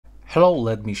Hello,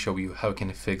 let me show you how you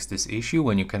can fix this issue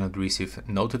when you cannot receive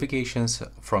notifications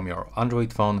from your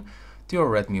Android phone to your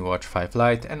Redmi Watch 5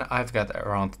 Lite, and I've got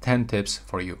around 10 tips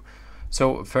for you.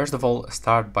 So first of all,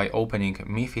 start by opening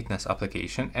Mi Fitness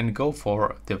application and go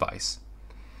for device.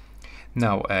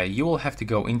 Now you will have to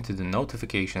go into the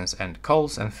notifications and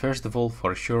calls, and first of all,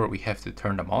 for sure, we have to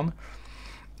turn them on.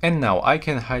 And now I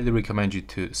can highly recommend you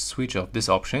to switch off this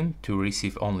option to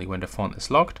receive only when the phone is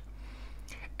locked,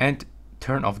 and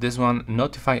turn off this one,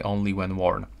 notify only when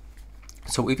worn.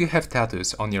 So if you have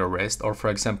tattoos on your wrist, or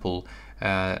for example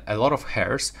a lot of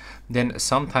hairs, then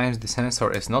sometimes the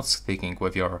sensor is not sticking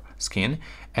with your skin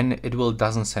and it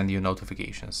doesn't send you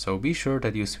notifications. So be sure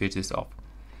that you switch this off.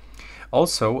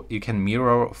 Also, you can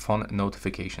mirror phone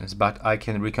notifications, but I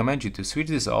can recommend you to switch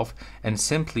this off and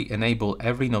simply enable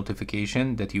every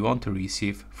notification that you want to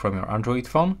receive from your Android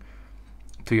phone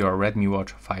to your Redmi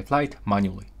Watch 5 Lite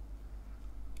manually.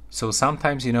 So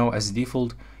sometimes, as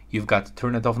default, you've got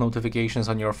turned off notifications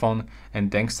on your phone, and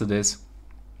thanks to this,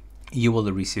 you will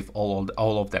receive all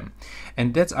of them.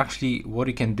 And that's actually what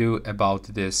you can do about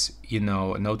this,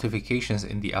 notifications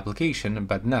in the application.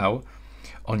 But now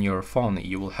on your phone,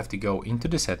 you will have to go into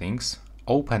the settings,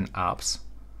 open apps,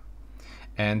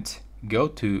 and go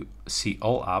to see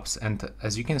all apps. And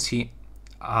as you can see,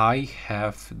 I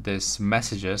have this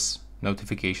messages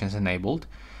notifications enabled,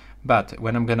 but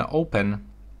when I'm gonna open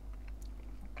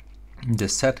the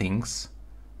settings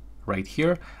right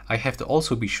here, I have to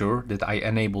also be sure that I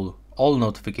enable all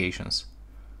notifications.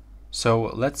 So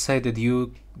let's say that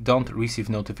you don't receive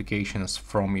notifications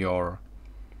from your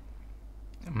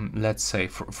let's say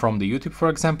from the YouTube, for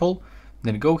example,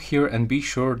 then go here and be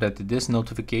sure that these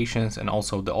notifications and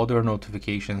also the other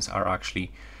notifications are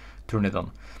actually turned on.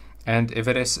 And if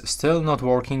it is still not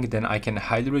working, then I can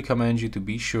highly recommend you to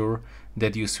be sure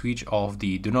that you switch off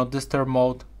the do not disturb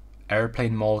mode,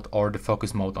 airplane mode, or the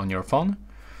focus mode on your phone,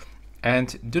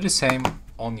 and do the same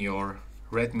on your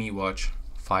Redmi Watch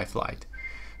 5 Lite.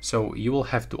 So you will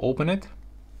have to open it,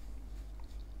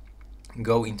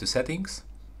 go into settings,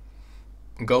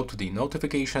 go to the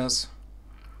notifications,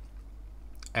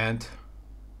 and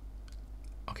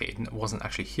okay, it wasn't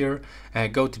actually here,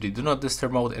 go to the do not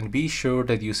disturb mode and be sure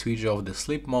that you switch off the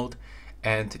sleep mode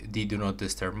and the do not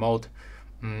disturb mode.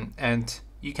 And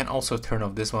you can also turn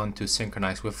off this one to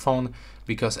synchronize with phone,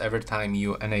 because every time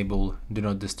you enable do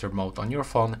not disturb mode on your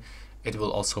phone, it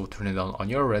will also turn it on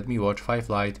your Redmi Watch 5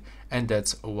 Lite, and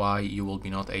that's why you will be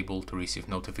not able to receive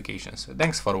notifications.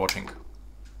 Thanks for watching.